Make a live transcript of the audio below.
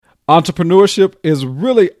Entrepreneurship is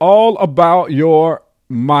really all about your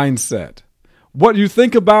mindset. What you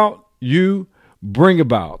think about, you bring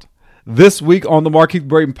about. This week on the Markeith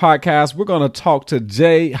Braden podcast, we're going to talk to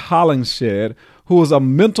Jay Hollenshed, who is a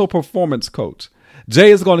mental performance coach. Jay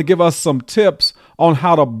is going to give us some tips on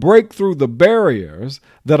how to break through the barriers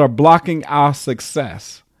that are blocking our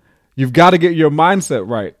success. You've got to get your mindset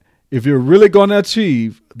right if you're really going to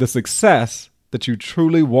achieve the success that you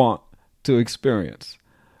truly want to experience.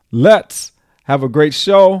 Let's have a great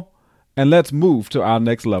show and let's move to our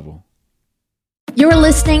next level. You're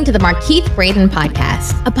listening to the Markeith Braden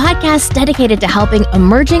Podcast, a podcast dedicated to helping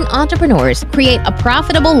emerging entrepreneurs create a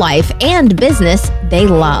profitable life and business they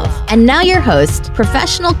love. And now your host,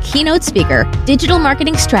 professional keynote speaker, digital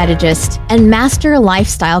marketing strategist, and master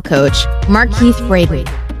lifestyle coach, Markeith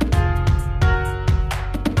Braden.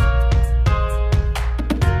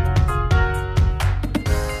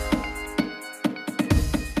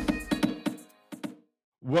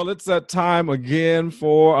 Well, it's that time again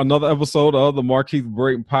for another episode of the Markeith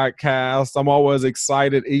Braden Podcast. I'm always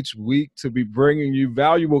excited each week to be bringing you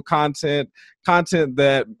valuable content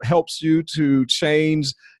that helps you to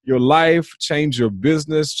change your life, change your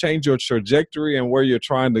business, change your trajectory and where you're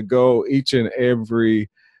trying to go each and every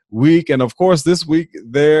week. And of course, this week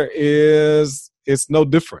it's no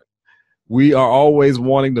different. We are always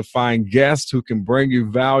wanting to find guests who can bring you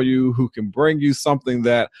value, who can bring you something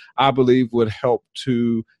that I believe would help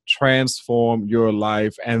to transform your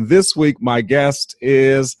life. And this week, my guest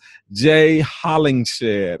is Jay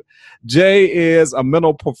Hollenshed. Jay is a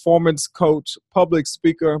mental performance coach, public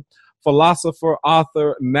speaker, philosopher,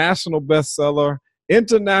 author, national bestseller,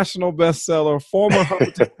 international bestseller, former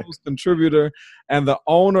Huffington Post contributor, and the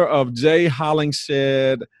owner of Jay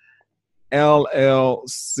Hollenshed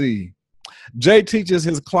LLC. Jay teaches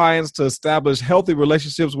his clients to establish healthy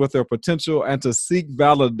relationships with their potential and to seek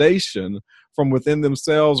validation from within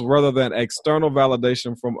themselves rather than external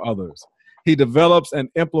validation from others. He develops and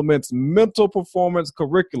implements mental performance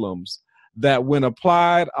curriculums that, when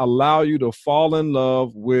applied, allow you to fall in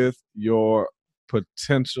love with your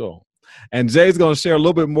potential. And Jay's going to share a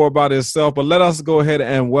little bit more about himself, but let us go ahead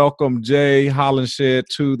and welcome Jay Hollenshed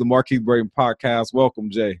to the Markeith Braden Podcast. Welcome,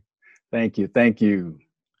 Jay. Thank you. Thank you.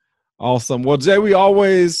 Awesome. Well, Jay, we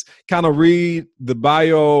always kind of read the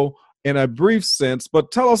bio in a brief sense,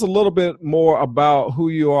 but tell us a little bit more about who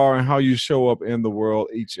you are and how you show up in the world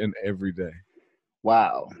each and every day.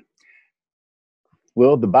 Wow.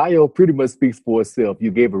 Well, the bio pretty much speaks for itself. You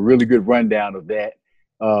gave a really good rundown of that.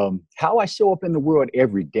 How I show up in the world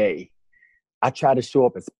every day, I try to show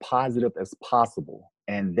up as positive as possible,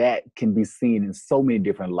 and that can be seen in so many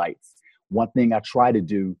different lights. One thing I try to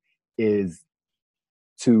do is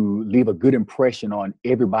to leave a good impression on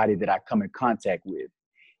everybody that I come in contact with.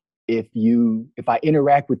 If I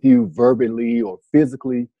interact with you verbally or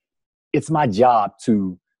physically, it's my job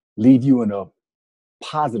to leave you in a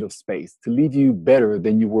positive space, to leave you better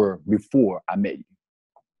than you were before I met you.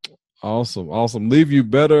 Awesome. Leave you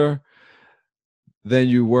better than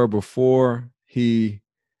you were before he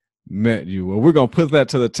met you. Well, we're going to put that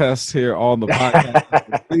to the test here on the podcast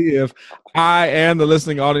to see if I and the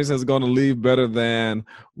listening audience is going to leave better than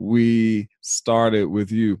we started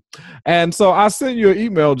with you. And so I sent you an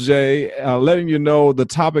email, Jay, letting you know the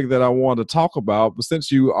topic that I want to talk about, but since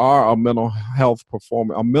you are a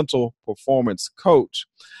mental performance coach.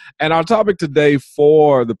 And our topic today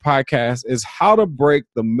for the podcast is how to break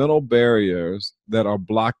the mental barriers that are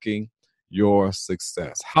blocking your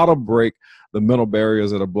success. How to break the mental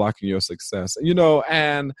barriers that are blocking your success.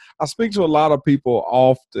 And I speak to a lot of people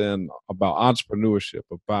often about entrepreneurship,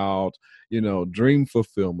 about, dream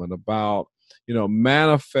fulfillment, about,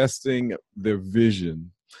 manifesting their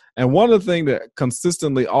vision. And one of the things that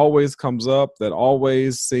consistently always comes up, that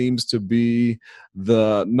always seems to be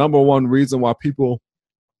the number one reason why people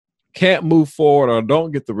can't move forward or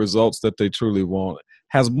don't get the results that they truly want,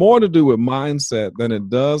 has more to do with mindset than it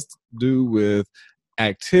does do with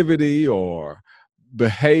activity or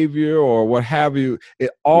behavior or what have you.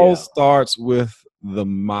 It all starts with the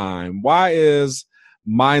mind. Why is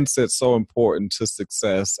mindset so important to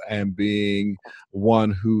success and being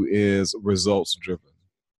one who is results driven?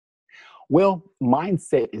 Well,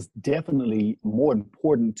 mindset is definitely more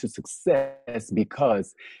important to success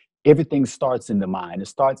because everything starts in the mind. It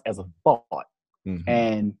starts as a thought,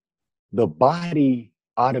 and the body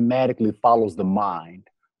automatically follows the mind.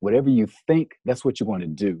 Whatever you think, that's what you're going to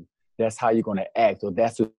do. That's how you're going to act, or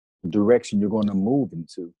that's the direction you're going to move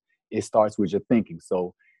into. It starts with your thinking.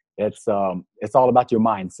 So it's all about your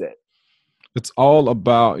mindset. It's all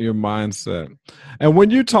about your mindset. And when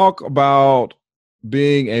you talk about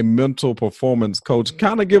being a mental performance coach,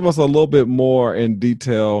 kind of give us a little bit more in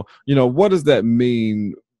detail. What does that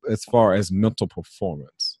mean as far as mental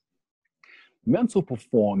performance? Mental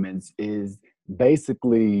performance is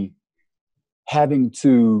basically having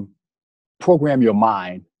to program your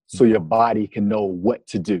mind so your body can know what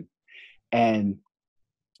to do. And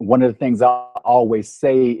one of the things I always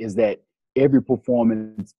say is that every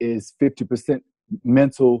performance is 50%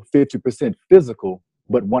 mental, 50% physical,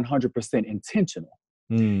 but 100% intentional.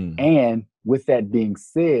 And with that being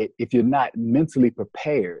said, if you're not mentally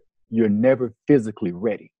prepared, you're never physically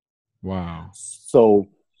ready. Wow. So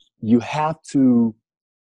you have to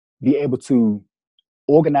be able to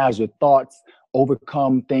organize your thoughts,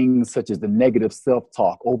 overcome things such as the negative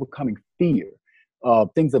self-talk, overcoming fear,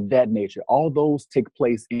 things of that nature. All those take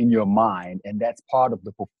place in your mind, and that's part of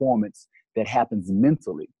the performance that happens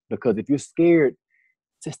mentally. Because if you're scared,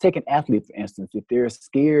 just take an athlete, for instance. If they're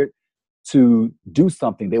scared to do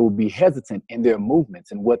something, they will be hesitant in their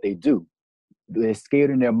movements and what they do. They're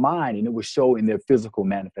scared in their mind, and it will show in their physical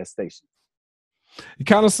manifestations. It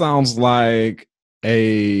kind of sounds like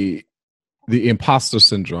the imposter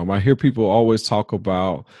syndrome. I hear people always talk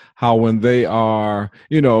about how when they are,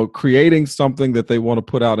 creating something that they want to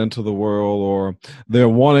put out into the world, or they're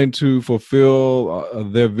wanting to fulfill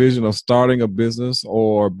their vision of starting a business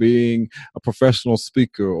or being a professional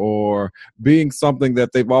speaker or being something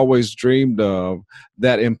that they've always dreamed of,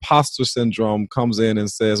 that imposter syndrome comes in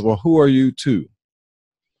and says, well, who are you to?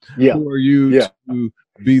 Yeah. Who are you to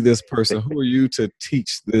be this person? Who are you to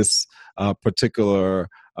teach this particular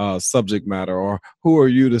subject matter? Or who are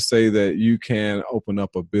you to say that you can open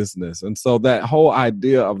up a business? And so that whole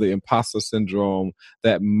idea of the imposter syndrome,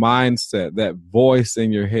 that mindset, that voice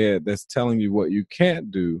in your head that's telling you what you can't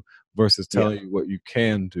do versus telling you what you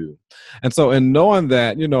can do. And so in knowing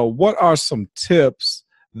that, what are some tips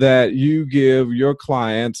that you give your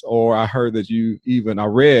clients, or I read that you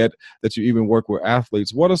even work with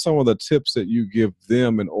athletes? What are some of the tips that you give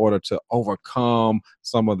them in order to overcome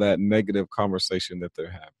some of that negative conversation that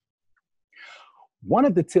they're having? One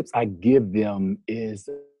of the tips I give them is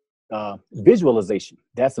visualization.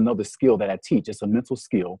 That's another skill that I teach. It's a mental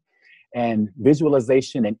skill, and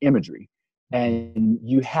visualization and imagery. And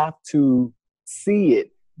you have to see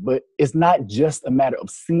it. But it's not just a matter of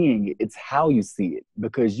seeing it, it's how you see it,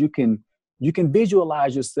 because you can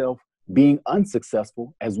visualize yourself being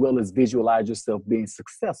unsuccessful as well as visualize yourself being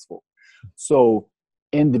successful. So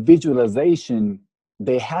in the visualization,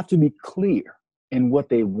 they have to be clear in what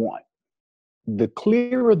they want. The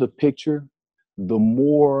clearer the picture, the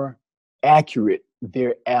more accurate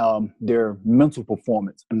their mental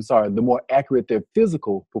performance. The more accurate their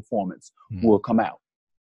physical performance will come out.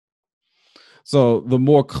 So the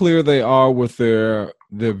more clear they are with their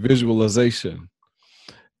visualization,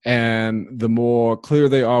 and the more clear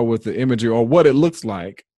they are with the imagery or what it looks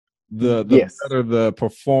like, the better the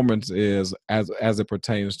performance is as it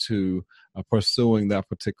pertains to pursuing that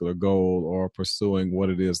particular goal or pursuing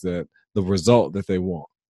what it is that the result that they want.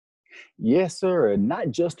 Yes, sir.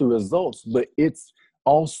 Not just the results, but it's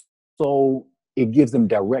also, it gives them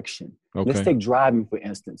direction. Okay. Let's take driving, for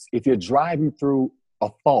instance. If you're driving through a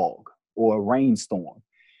fog or a rainstorm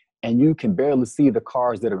and you can barely see the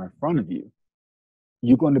cars that are in front of you,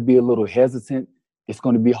 you're going to be a little hesitant. It's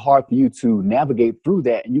going to be hard for you to navigate through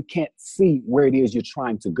that, and you can't see where it is you're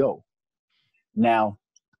trying to go. Now,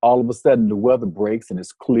 all of a sudden the weather breaks and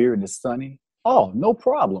it's clear and it's sunny. Oh, no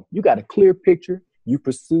problem. You got a clear picture. You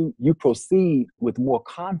proceed with more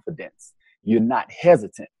confidence. You're not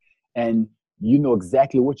hesitant, and you know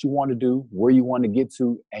exactly what you want to do, where you want to get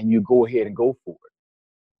to, and you go ahead and go for it.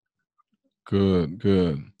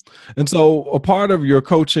 Good. And so a part of your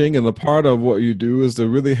coaching and a part of what you do is to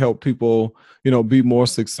really help people, be more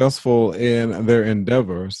successful in their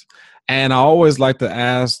endeavors. And I always like to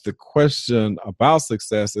ask the question about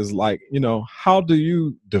success is like, how do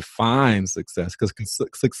you define success? Because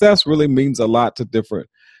success really means a lot to different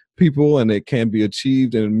people, and it can be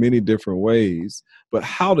achieved in many different ways. But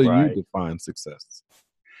how do you define success?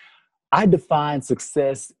 I define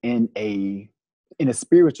success in a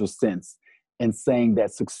spiritual sense, and saying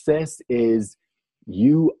that success is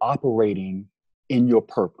you operating in your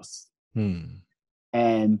purpose.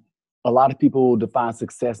 And a lot of people define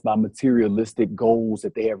success by materialistic goals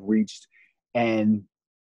that they have reached.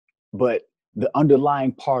 But the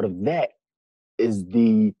underlying part of that is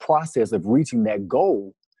the process of reaching that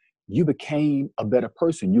goal. You became a better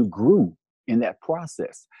person. You grew in that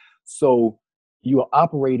process. So when you're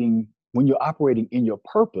operating in your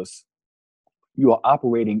purpose, you are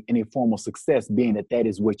operating in a form of success, being that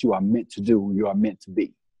is what you are meant to do, you are meant to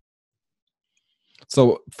be.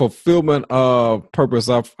 So fulfillment of purpose.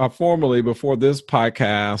 I formerly, before this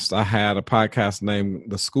podcast, I had a podcast named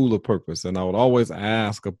The School of Purpose. And I would always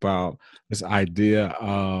ask about this idea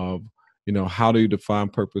of, how do you define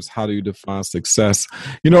purpose? How do you define success?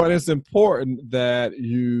 And it's important that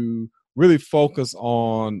you really focus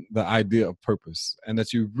on the idea of purpose and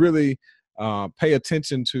that you really pay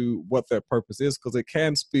attention to what that purpose is, because it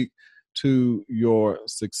can speak to your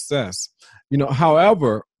success.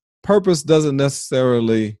 However, purpose doesn't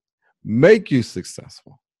necessarily make you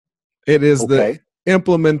successful. It is the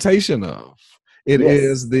implementation of. It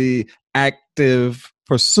is the active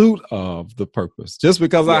pursuit of the purpose. Just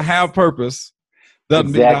because I have purpose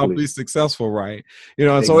doesn't mean I'll be successful, right?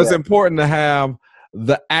 And so it's important to have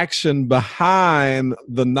the action behind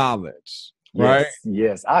the knowledge, right?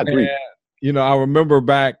 Yes, I agree. And, I remember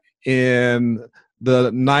back in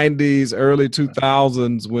the 90s, early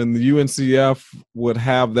 2000s, when the UNCF would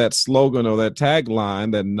have that slogan or that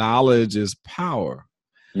tagline that knowledge is power.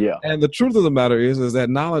 Yeah. And the truth of the matter is that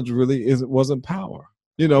knowledge really wasn't power,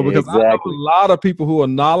 because I know a lot of people who are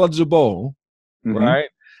knowledgeable, right?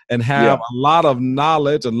 And have a lot of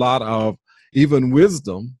knowledge, a lot of even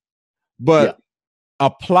wisdom, but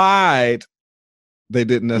applied, they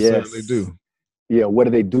didn't necessarily do. Yeah. What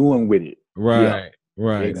are they doing with it? Right. Yeah.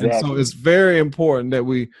 Right. Exactly. And so it's very important that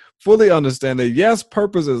we fully understand that, yes,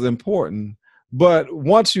 purpose is important, but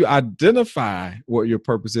once you identify what your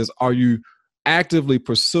purpose is, are you actively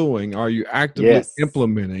pursuing? Are you actively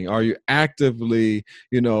implementing? Are you actively,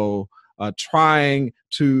 trying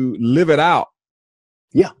to live it out?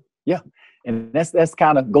 Yeah. Yeah. And that's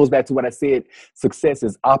kind of goes back to what I said. Success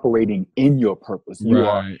is operating in your purpose. You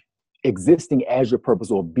are existing as your purpose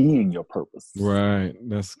or being your purpose. Right.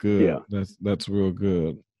 That's good. Yeah. That's real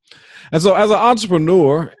good. And so as an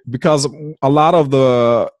entrepreneur, because a lot of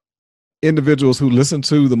the individuals who listen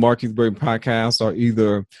to the Markeith Braden podcast are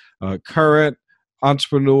either current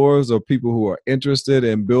entrepreneurs or people who are interested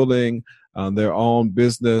in building their own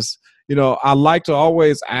business, I like to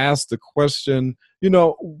always ask the question,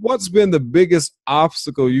 what's been the biggest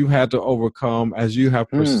obstacle you had to overcome as you have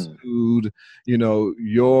pursued,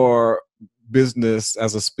 your business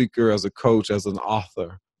as a speaker, as a coach, as an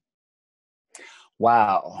author?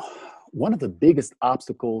 Wow. One of the biggest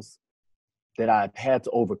obstacles that I've had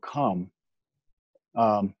to overcome,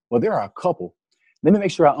 there are a couple. Let me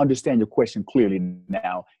make sure I understand your question clearly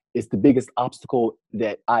now. It's the biggest obstacle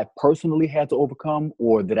that I personally had to overcome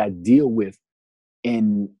or that I deal with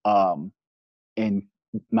in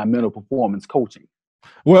my mental performance coaching?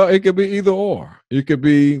 Well, it could be either or. It could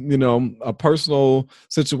be, a personal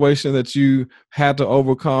situation that you had to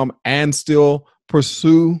overcome and still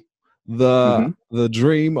pursue the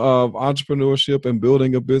dream of entrepreneurship and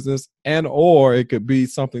building a business, and or it could be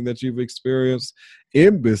something that you've experienced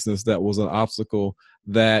in business that was an obstacle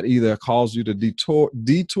that either caused you to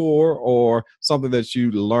detour or something that you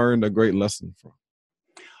learned a great lesson from.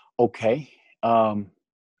 Okay.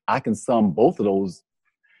 I can sum both of those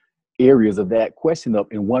areas of that question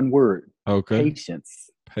up in one word. Okay. Patience.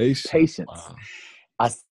 Wow. I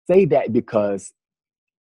say that because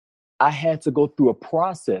I had to go through a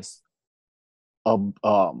process of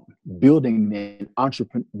building my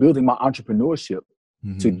entrepreneurship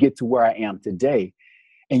to get to where I am today.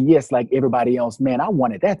 And yes, like everybody else, man, I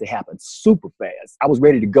wanted that to happen super fast. I was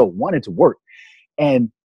ready to go, wanted to work. And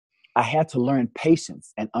I had to learn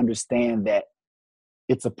patience and understand that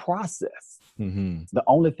it's a process. The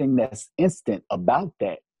only thing that's instant about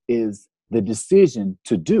that is the decision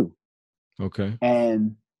to do. Okay.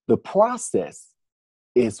 And the process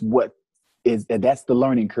is that's the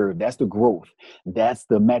learning curve. That's the growth. That's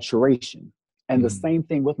the maturation. And the same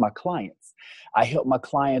thing with my clients. I help my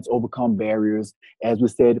clients overcome barriers, as we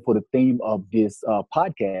said, for the theme of this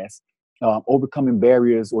podcast, overcoming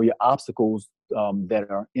barriers or your obstacles that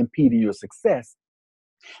are impeding your success.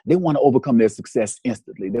 They want to overcome their success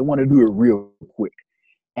instantly. They want to do it real quick.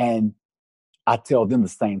 And I tell them the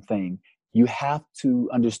same thing. You have to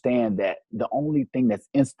understand that the only thing that's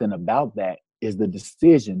instant about that is the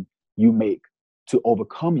decision you make to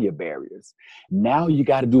overcome your barriers. Now you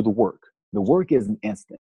got to do the work. The work isn't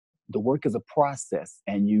instant. The work is a process,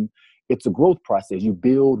 and it's a growth process. You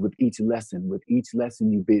build with each lesson. With each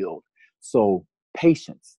lesson you build. So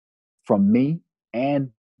patience from me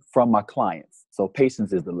and from my clients. So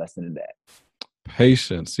patience is the lesson in that.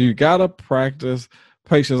 Patience. You got to practice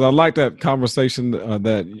patience. I like that conversation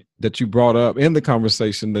that you brought up. In the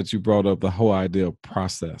conversation that you brought up, the whole idea of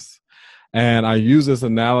process. And I use this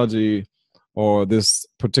analogy or this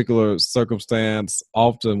particular circumstance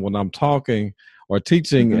often when I'm talking or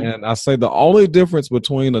teaching. And I say the only difference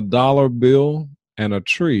between a dollar bill and a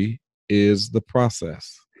tree is the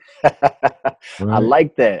process. I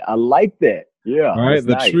like that. I like that. Yeah. Right.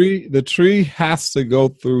 That's nice. The tree has to go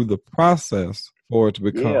through the process for it to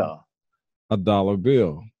become a dollar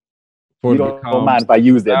bill. For You it to don't become mind if I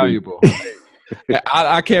use that, valuable.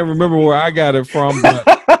 I can't remember where I got it from, but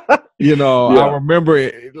I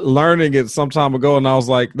remember learning it some time ago, and I was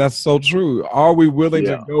like, that's so true. Are we willing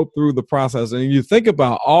to go through the process? And you think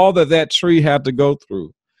about all that tree had to go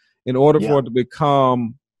through in order for it to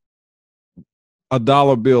become a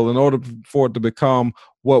dollar bill, in order for it to become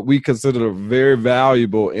what we consider very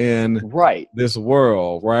valuable in this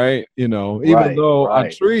world, right? Even though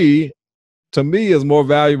a tree to me is more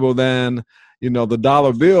valuable than the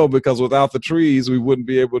dollar bill, because without the trees, we wouldn't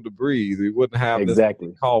be able to breathe. We wouldn't have this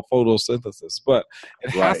thing called photosynthesis. But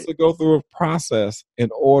it has to go through a process in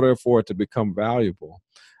order for it to become valuable.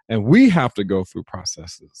 And we have to go through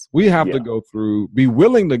processes. We have to be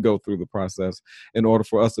willing to go through the process in order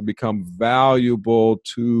for us to become valuable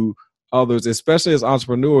to others, especially as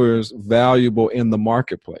entrepreneurs, valuable in the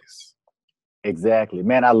marketplace. Exactly.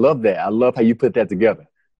 Man, I love that. I love how you put that together.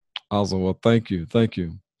 Awesome. Well, thank you. Thank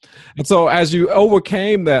you. And so as you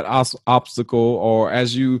overcame that obstacle, or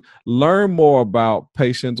as you learn more about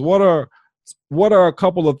patience, what are a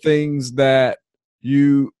couple of things that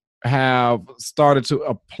you have started to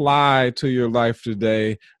apply to your life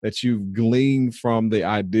today that you've gleaned from the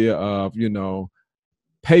idea of,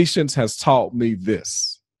 patience has taught me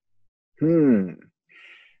this?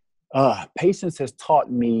 Patience has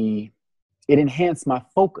taught me, it enhanced my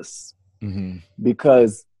focus.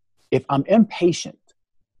 Because if I'm impatient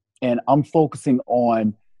and I'm focusing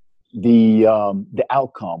on the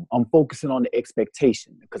outcome, I'm focusing on the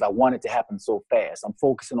expectation because I want it to happen so fast. I'm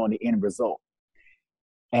focusing on the end result.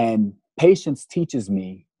 And patience teaches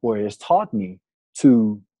me, or has taught me,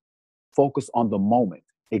 to focus on the moment,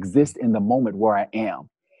 exist in the moment where I am.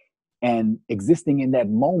 And existing in that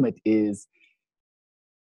moment is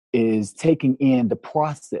taking in the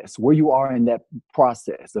process, where you are in that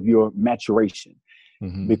process of your maturation.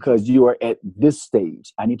 Because you are at this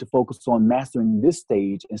stage. I need to focus on mastering this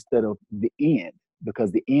stage instead of the end,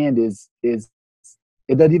 because the end is it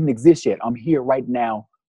doesn't even exist yet. I'm here right now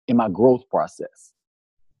in my growth process.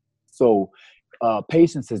 So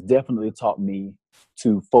patience has definitely taught me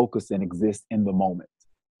to focus and exist in the moment.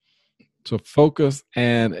 To focus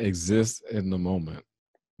and exist in the moment.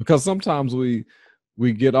 Because sometimes we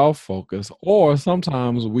get off focus, or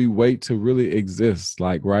sometimes we wait to really exist,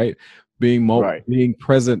 being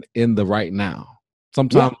present in the right now.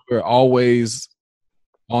 Sometimes we're always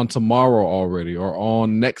on tomorrow already, or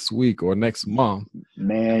on next week or next month.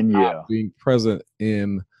 Man, being present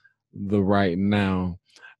in the right now.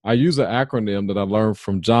 I use an acronym that I learned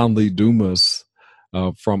from John Lee Dumas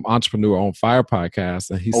from Entrepreneur on Fire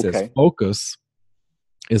podcast. And he says, focus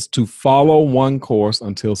is to follow one course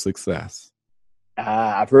until success.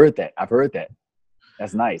 I've heard that.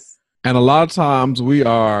 That's nice. And a lot of times we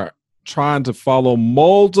are trying to follow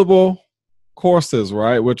multiple courses,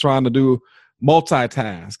 right? We're trying to do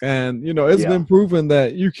multitask. And, it's been proven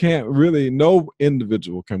that you can't really, no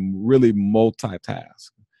individual can really multitask.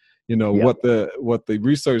 What the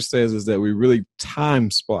research says is that we really time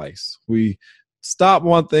splice. We stop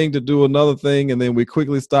one thing to do another thing, and then we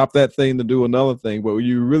quickly stop that thing to do another thing. But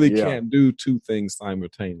you really can't do two things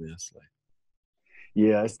simultaneously.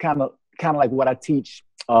 Yeah, it's kind of like what I teach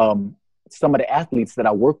some of the athletes that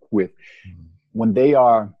I work with. When they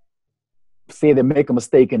say they make a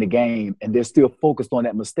mistake in the game and they're still focused on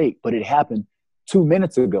that mistake, but it happened 2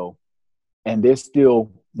 minutes ago, and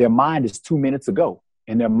their mind is 2 minutes ago,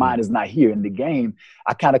 and their mind is not here in the game.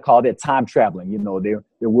 I kind of call that time traveling.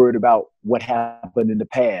 They're worried about what happened in the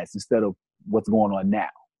past instead of what's going on now.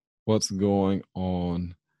 What's going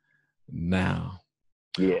on now?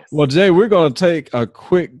 Yes. Well, Jay, we're going to take a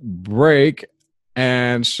quick break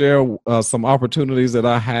and share some opportunities that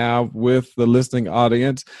I have with the listening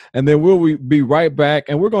audience. And then we'll be right back,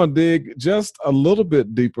 and we're going to dig just a little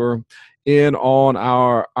bit deeper in on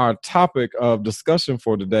our topic of discussion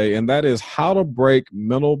for today, and that is how to break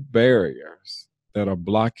mental barriers that are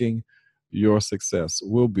blocking your success.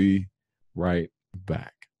 We'll be right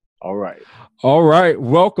back. All right.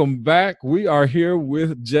 Welcome back. We are here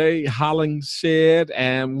with Jay Hollingshedd,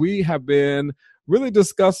 and we have been really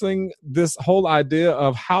discussing this whole idea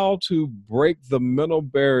of how to break the mental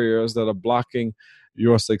barriers that are blocking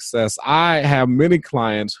your success. I have many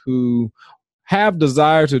clients who have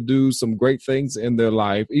desire to do some great things in their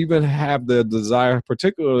life, even have the desire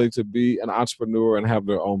particularly to be an entrepreneur and have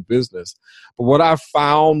their own business. But what I've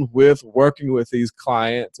found with working with these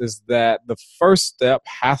clients is that the first step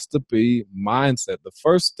has to be mindset. The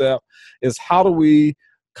first step is, how do we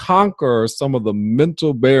conquer some of the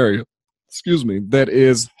mental barrier, that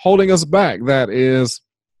is holding us back, that is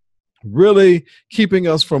really keeping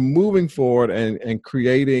us from moving forward and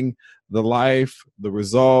creating the life, the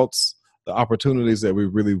results, the opportunities that we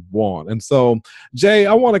really want. And so, Jay,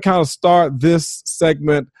 I want to kind of start this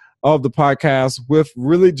segment of the podcast with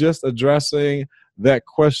really just addressing that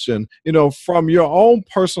question, from your own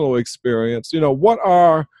personal experience, what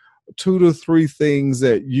are 2 to 3 things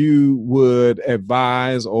that you would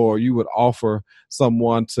advise or you would offer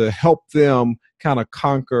someone to help them kind of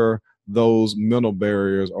conquer those mental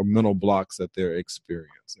barriers or mental blocks that they're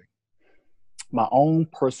experiencing? My own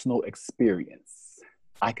personal experience,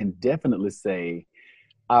 I can definitely say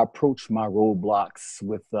I approach my roadblocks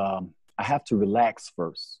with, I have to relax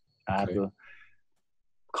first. I have to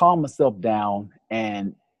calm myself down,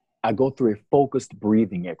 and I go through a focused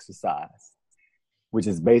breathing exercise, which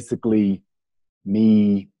is basically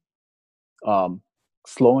me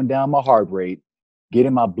slowing down my heart rate,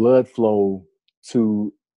 getting my blood flow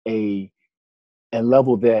to a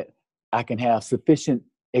level that I can have sufficient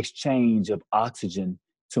exchange of oxygen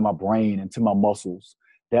to my brain and to my muscles.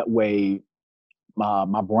 That way,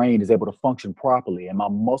 my brain is able to function properly and my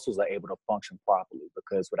muscles are able to function properly,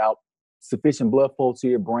 because without sufficient blood flow to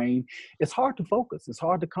your brain, it's hard to focus. It's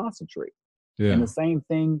hard to concentrate. Yeah. And the same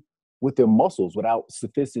thing with your muscles. Without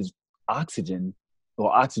sufficient oxygen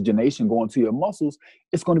or oxygenation going to your muscles,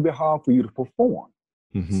 it's going to be hard for you to perform.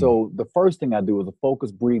 Mm-hmm. So the first thing I do is a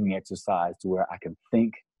focused breathing exercise to where I can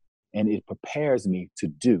think, and it prepares me to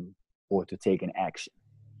do or to take an action.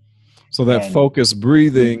 So that focused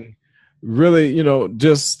breathing really,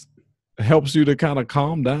 just helps you to kind of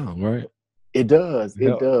calm down, right? It does.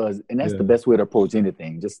 It does. And that's the best way to approach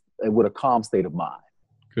anything, just with a calm state of mind.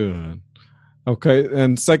 Good. Okay.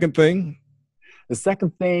 And second thing? The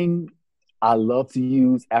second thing, I love to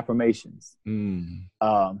use affirmations.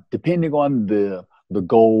 Depending on the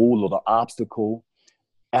goal or the obstacle,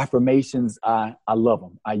 affirmations, I love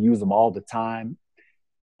them. I use them all the time.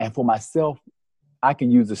 And for myself, I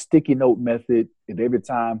can use a sticky note method. And every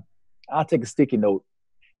time I'll take a sticky note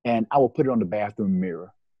and I will put it on the bathroom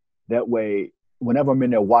mirror. That way, whenever I'm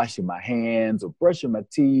in there washing my hands or brushing my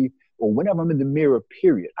teeth, or whenever I'm in the mirror,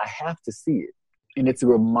 period, I have to see it. And it's a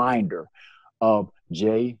reminder of,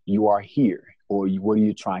 Jay, you are here. Or what are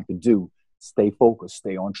you trying to do? Stay focused,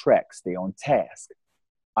 stay on track, stay on task.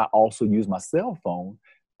 I also use my cell phone.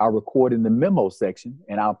 I record in the memo section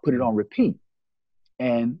and I'll put it on repeat.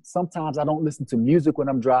 And sometimes I don't listen to music when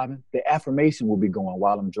I'm driving. The affirmation will be going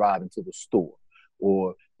while I'm driving to the store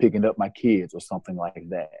or picking up my kids or something like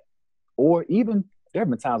that. Or even there have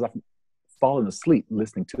been times I've fallen asleep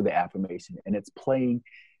listening to the affirmation and it's playing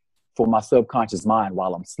for my subconscious mind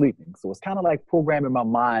while I'm sleeping. So it's kind of like programming my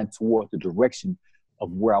mind toward the direction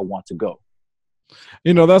of where I want to go.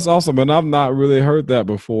 That's awesome. And I've not really heard that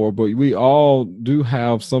before, but we all do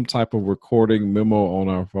have some type of recording memo on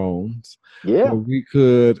our phones. Yeah. Where we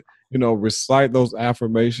could, recite those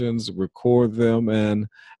affirmations, record them, and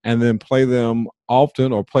then play them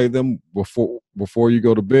often, or play them before you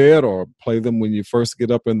go to bed, or play them when you first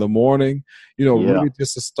get up in the morning, really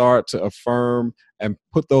just to start to affirm and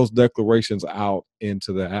put those declarations out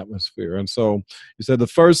into the atmosphere. And so you said the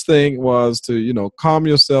first thing was to, calm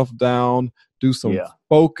yourself down, do some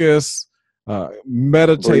focus,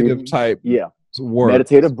 meditative type work.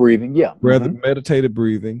 Meditative breathing, Meditative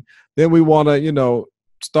breathing. Then we want to,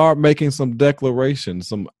 start making some declarations,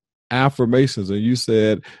 some affirmations. And you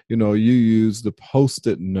said, you use the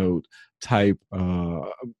Post-it note type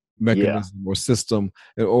mechanism or system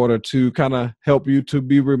in order to kind of help you to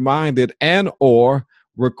be reminded and or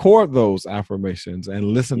record those affirmations and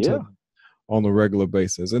listen to them on a regular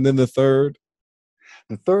basis. And then the third?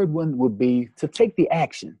 The third one would be to take the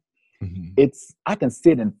action. Mm-hmm. I can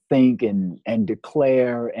sit and think and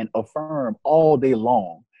declare and affirm all day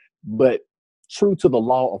long, but true to the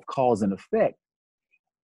law of cause and effect,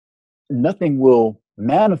 nothing will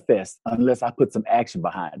manifest unless I put some action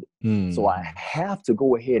behind it. So I have to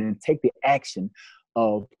go ahead and take the action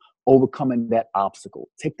of overcoming that obstacle,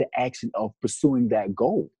 take the action of pursuing that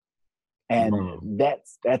goal. And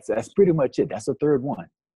that's pretty much it. That's the third one.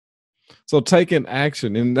 So taking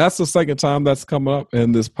action, and that's the second time that's coming up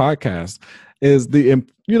in this podcast, is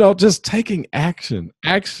just taking action.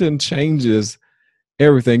 Action changes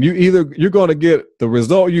everything. You're going to get the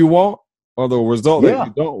result you want or the result that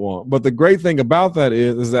you don't want. But the great thing about that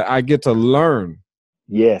is that I get to learn.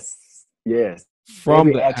 Yes. From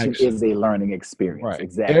every the action is a learning experience. Right.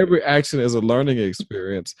 Exactly. Every action is a learning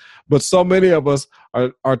experience. But so many of us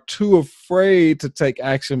are too afraid to take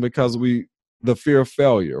action because the fear of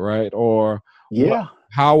failure, right? Or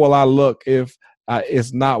how will I look if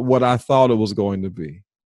it's not what I thought it was going to be.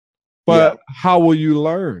 But how will you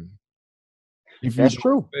learn if you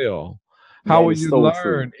don't fail? How will you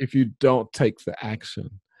learn if you don't take the action?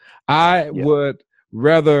 I would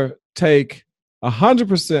rather take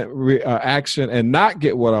 100% action and not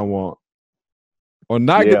get what I want, or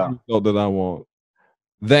not get the result that I want,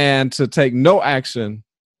 than to take no action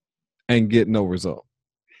and get no result.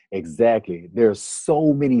 Exactly. There's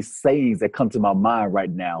so many sayings that come to my mind right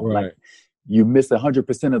now. Right. Like, you miss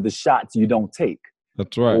 100% of the shots you don't take.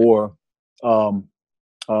 That's right. Or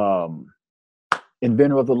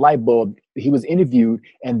inventor of the light bulb, he was interviewed,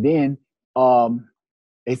 and then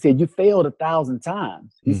they said, you failed 1,000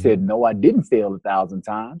 times. He said, no, I didn't fail 1,000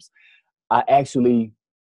 times. I actually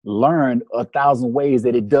learned 1,000 ways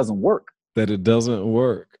that it doesn't work. That it doesn't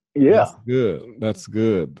work. Yeah. That's good. That's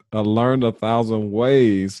good. I learned 1,000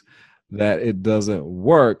 ways that it doesn't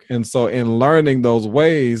work. And so in learning those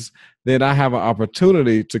ways, then I have an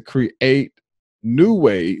opportunity to create new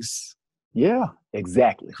ways. Yeah,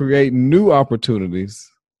 exactly. Create new opportunities,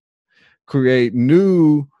 create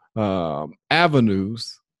new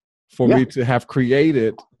avenues for me to have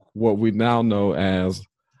created what we now know as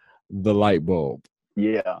the light bulb.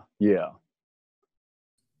 Yeah, yeah.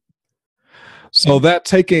 So that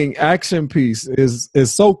taking action piece is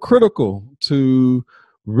so critical to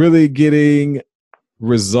really getting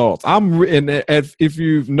results. And if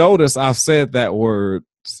you've noticed, I've said that word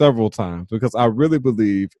several times because I really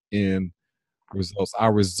believe in results.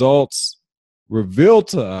 Our results reveal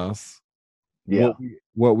to us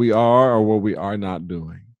what we are or what we are not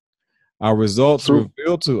doing. Our results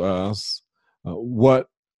reveal to us what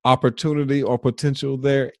opportunity or potential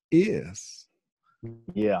there is.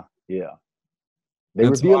 Yeah, yeah. They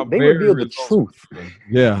reveal the truth.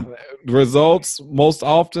 Yeah. Results most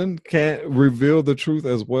often can't reveal the truth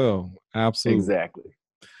as well. Absolutely. Exactly.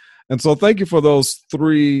 And so thank you for those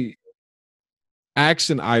 3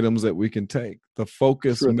 action items that we can take: the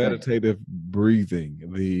focused meditative breathing,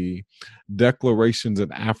 the declarations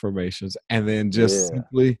and affirmations, and then just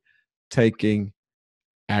simply taking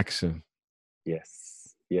action.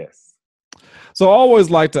 Yes. Yes. So I always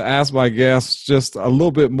like to ask my guests just a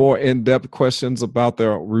little bit more in-depth questions about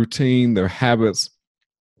their routine, their habits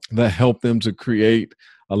that help them to create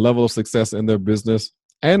a level of success in their business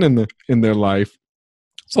and in their life.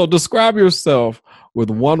 So describe yourself with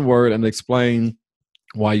one word and explain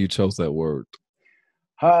why you chose that word.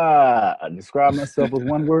 Describe myself with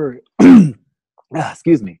one word.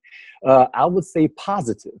 Excuse me. I would say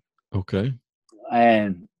positive. Okay.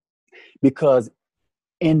 And because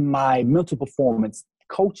in my mental performance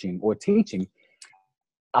coaching or teaching,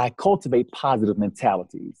 I cultivate positive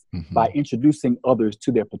mentalities by introducing others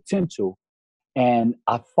to their potential, and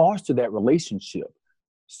I foster that relationship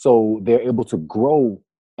so they're able to grow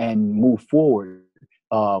and move forward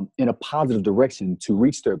in a positive direction to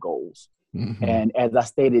reach their goals. And as I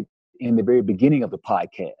stated in the very beginning of the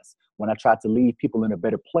podcast, when I tried to leave people in a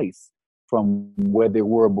better place from where they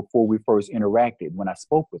were before we first interacted, when I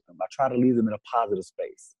spoke with them, I try to leave them in a positive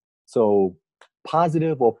space. So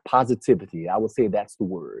positive or positivity, I would say that's the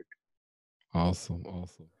word. Awesome.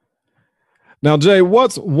 Awesome. Now, Jay,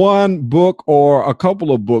 what's one book or a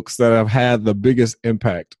couple of books that have had the biggest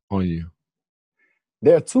impact on you?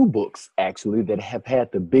 There are 2 books, actually, that have had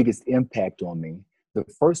the biggest impact on me. The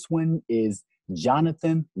first one is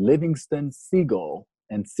Jonathan Livingston Seagull,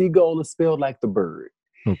 and Seagull is spelled like the bird.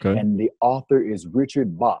 Okay. And the author is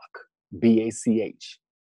Richard Bach, B-A-C-H.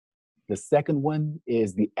 The second one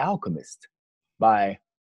is The Alchemist by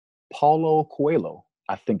Paulo Coelho.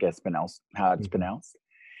 I think that's how it's pronounced.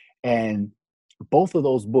 And both of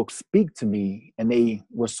those books speak to me, and they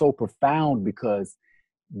were so profound because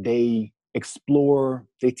they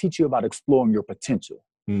teach you about exploring your potential,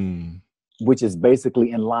 which is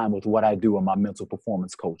basically in line with what I do in my mental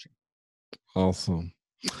performance coaching. Awesome.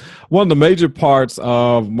 One of the major parts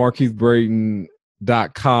of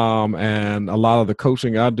MarkeithBrayton.com and a lot of the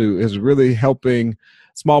coaching I do is really helping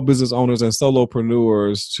small business owners and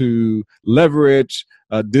solopreneurs to leverage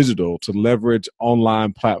digital, to leverage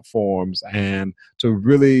online platforms, and to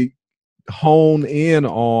really hone in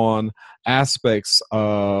on aspects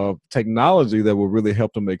of technology that will really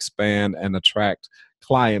help them expand and attract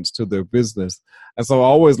clients to their business. And so I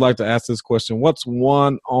always like to ask this question: what's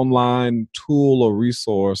one online tool or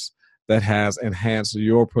resource that has enhanced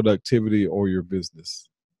your productivity or your business?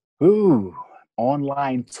 Ooh,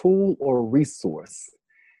 online tool or resource.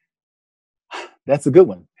 That's a good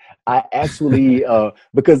one. I actually,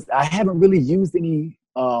 because I haven't really used any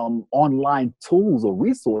online tools or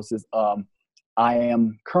resources, I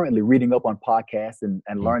am currently reading up on podcasts and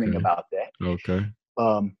learning about that. Okay.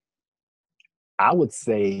 I would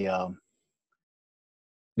say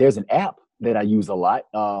there's an app that I use a lot,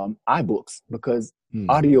 iBooks, because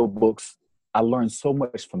audiobooks, I learned so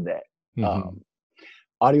much from that.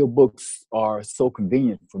 Audiobooks are so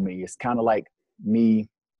convenient for me. It's kind of like me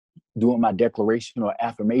doing my declaration or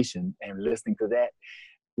affirmation and listening to that.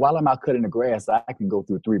 While I'm out cutting the grass, I can go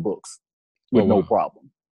through 3 books with no problem,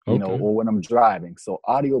 you know, or when I'm driving. So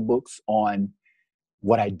audiobooks on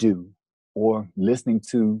what I do, or listening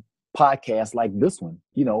to podcasts like this one,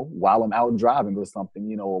 you know, while I'm out driving or something,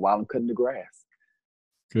 you know, or while I'm cutting the grass.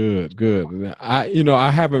 Good.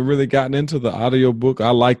 I haven't really gotten into the audiobook.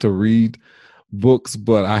 I like to read books,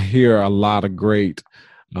 but I hear a lot of great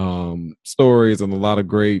stories and a lot of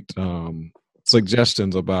great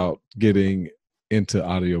suggestions about getting into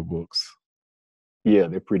audiobooks. Yeah,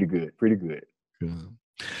 they're pretty good. Good.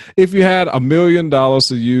 If you had $1 million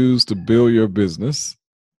to use to build your business,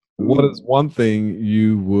 what is one thing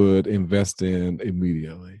you would invest in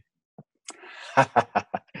immediately?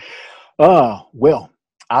 Well,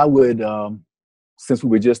 I would, since we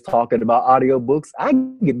were just talking about audiobooks, I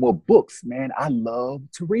can get more books, man. I love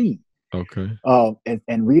to read. Okay.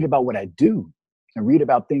 And read about what I do, and read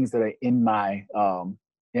about things that are in my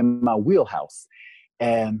wheelhouse.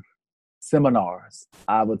 And seminars,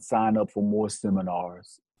 I would sign up for more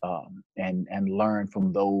seminars, and learn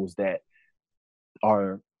from those that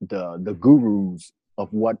are the gurus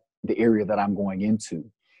of what the area that I'm going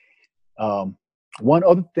into. One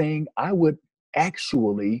other thing, I would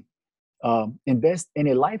actually invest in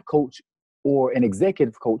a life coach or an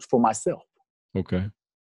executive coach for myself. Okay.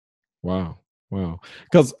 Wow.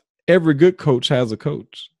 Because every good coach has a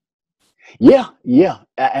coach. Yeah.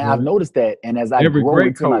 And I've noticed that. And as I grow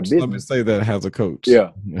into my business, let me say that, has a coach. Yeah.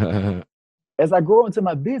 As I grow into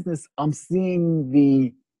my business, I'm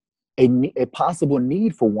seeing a possible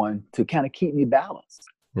need for one to kind of keep me balanced.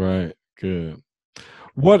 Right. Good.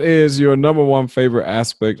 What is your number one favorite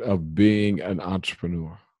aspect of being an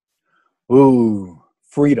entrepreneur? Ooh,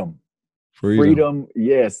 freedom.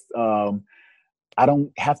 Yes. I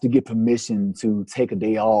don't have to get permission to take a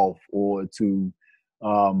day off, or to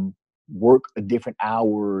work a different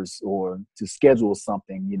hours, or to schedule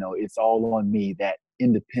something. You know, it's all on me. That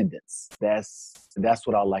independence. That's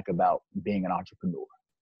what I like about being an entrepreneur.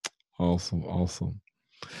 Awesome.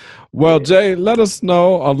 Well, Jay, let us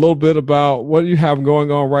know a little bit about what you have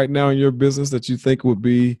going on right now in your business that you think would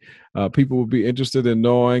be people would be interested in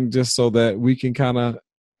knowing, just so that we can kind of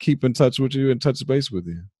keep in touch with you and touch base with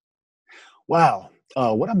you. Wow.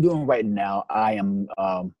 What I'm doing right now, I am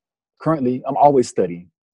currently, I'm always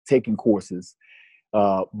studying, taking courses,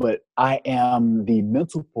 but I am the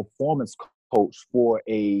mental performance coach for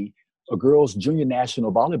a girls' junior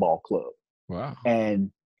national volleyball club. Wow.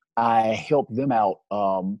 And I help them out.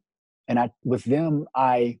 With them,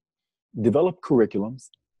 I develop curriculums.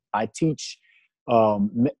 I teach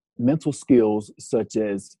mental skills such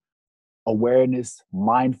as awareness,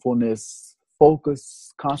 mindfulness,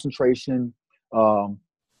 focus, concentration,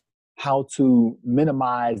 how to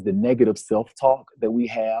minimize the negative self-talk that we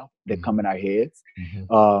have that come in our heads.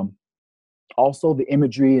 Also the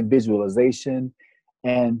imagery and visualization.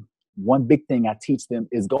 And one big thing I teach them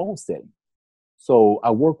is goal setting. So I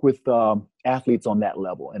work with athletes on that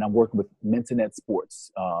level, and I'm working with Mentonet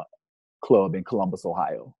Sports Club in Columbus,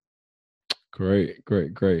 Ohio. Great.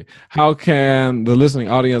 How can the listening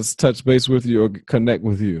audience touch base with you or connect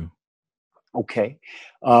with you? Okay.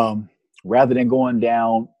 Rather than going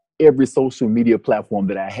down every social media platform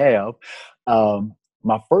that I have,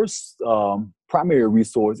 my first primary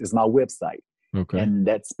resource is my website. Okay. And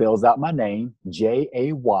that spells out my name,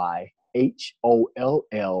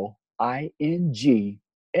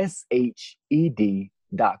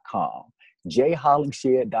 JayHollingshed.com,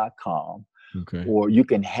 jayhollingshed.com. Okay. Or you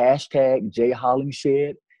can hashtag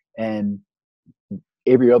jayhollingshed, and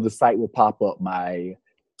every other site will pop up. My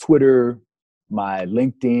Twitter, my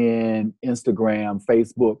LinkedIn, Instagram,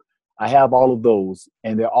 Facebook. I have all of those,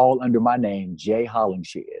 and they're all under my name, Jay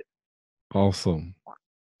Hollingshed. Awesome.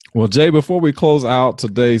 Well, Jay, before we close out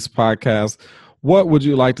today's podcast, what would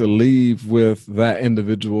you like to leave with that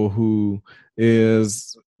individual who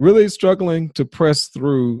is really struggling to press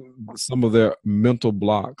through some of their mental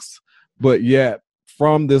blocks, but yet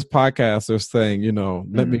from this podcast, they're saying,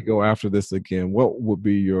 let me go after this again? What would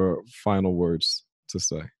be your final words to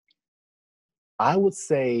say? I would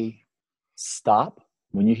say stop.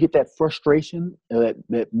 When you hit that frustration,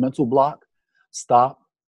 that mental block, stop.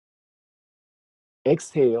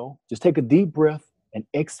 Exhale. Just take a deep breath and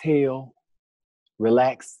exhale,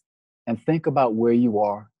 relax, and think about where you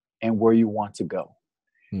are and where you want to go.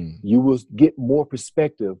 You will get more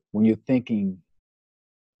perspective when you're thinking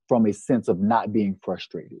from a sense of not being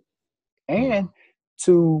frustrated. And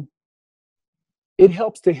it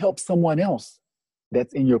helps to help someone else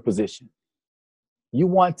that's in your position. You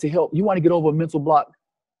want to get over a mental block,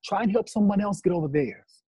 try and help someone else get over theirs.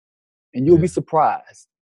 And you'll be surprised.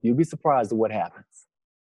 You'll be surprised at what happens.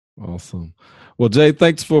 Awesome. Well, Jay,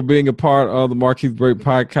 thanks for being a part of the Markeith Braden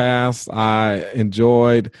podcast. I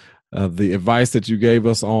enjoyed the advice that you gave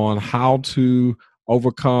us on how to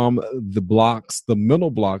overcome the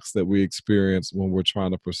mental blocks that we experience when we're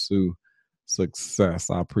trying to pursue success.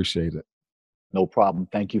 I appreciate it. No problem.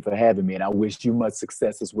 Thank you for having me, and I wish you much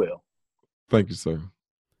success as well. Thank you, sir.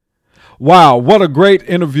 Wow, what a great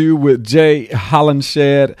interview with Jay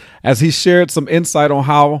Hollenshed as he shared some insight on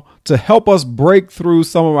how to help us break through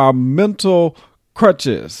some of our mental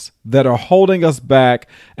crutches that are holding us back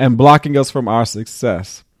and blocking us from our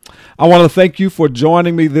success. I want to thank you for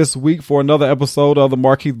joining me this week for another episode of the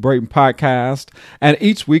Markeith Braden podcast. And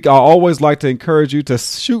each week, I always like to encourage you to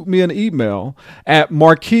shoot me an email at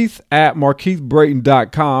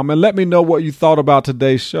markeith@markeithbraden.com and let me know what you thought about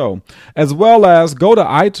today's show, as well as go to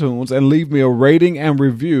iTunes and leave me a rating and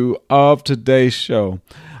review of today's show.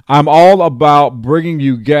 I'm all about bringing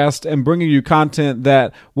you guests and bringing you content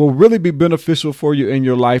that will really be beneficial for you in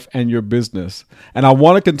your life and your business. And I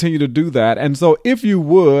want to continue to do that. And so if you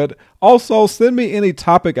would, also send me any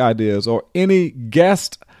topic ideas or any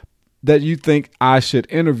guest that you think I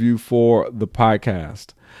should interview for the podcast.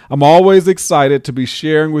 I'm always excited to be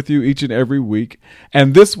sharing with you each and every week.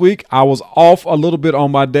 And this week I was off a little bit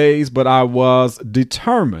on my days, but I was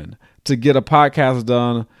determined to get a podcast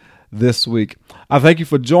done this week. I thank you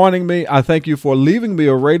for joining me. I thank you for leaving me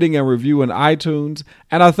a rating and review in iTunes.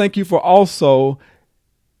 And I thank you for also,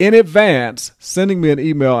 in advance, sending me an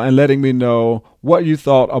email and letting me know what you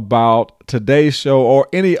thought about today's show or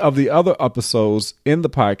any of the other episodes in the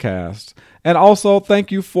podcast. And also, thank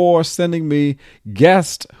you for sending me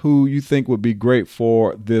guests who you think would be great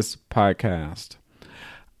for this podcast.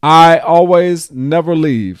 I always never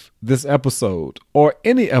leave this episode or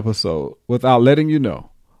any episode without letting you know.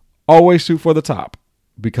 Always shoot for the top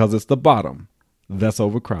because it's the bottom that's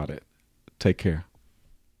overcrowded. Take care.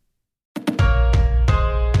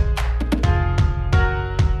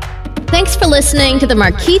 Thanks for listening to the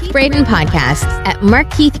Markeith Braden podcast at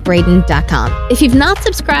markeithbraden.com. If you've not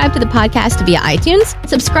subscribed to the podcast via iTunes,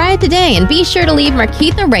 subscribe today and be sure to leave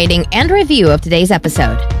Markeith a rating and review of today's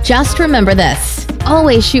episode. Just remember this: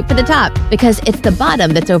 always shoot for the top because it's the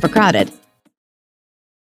bottom that's overcrowded.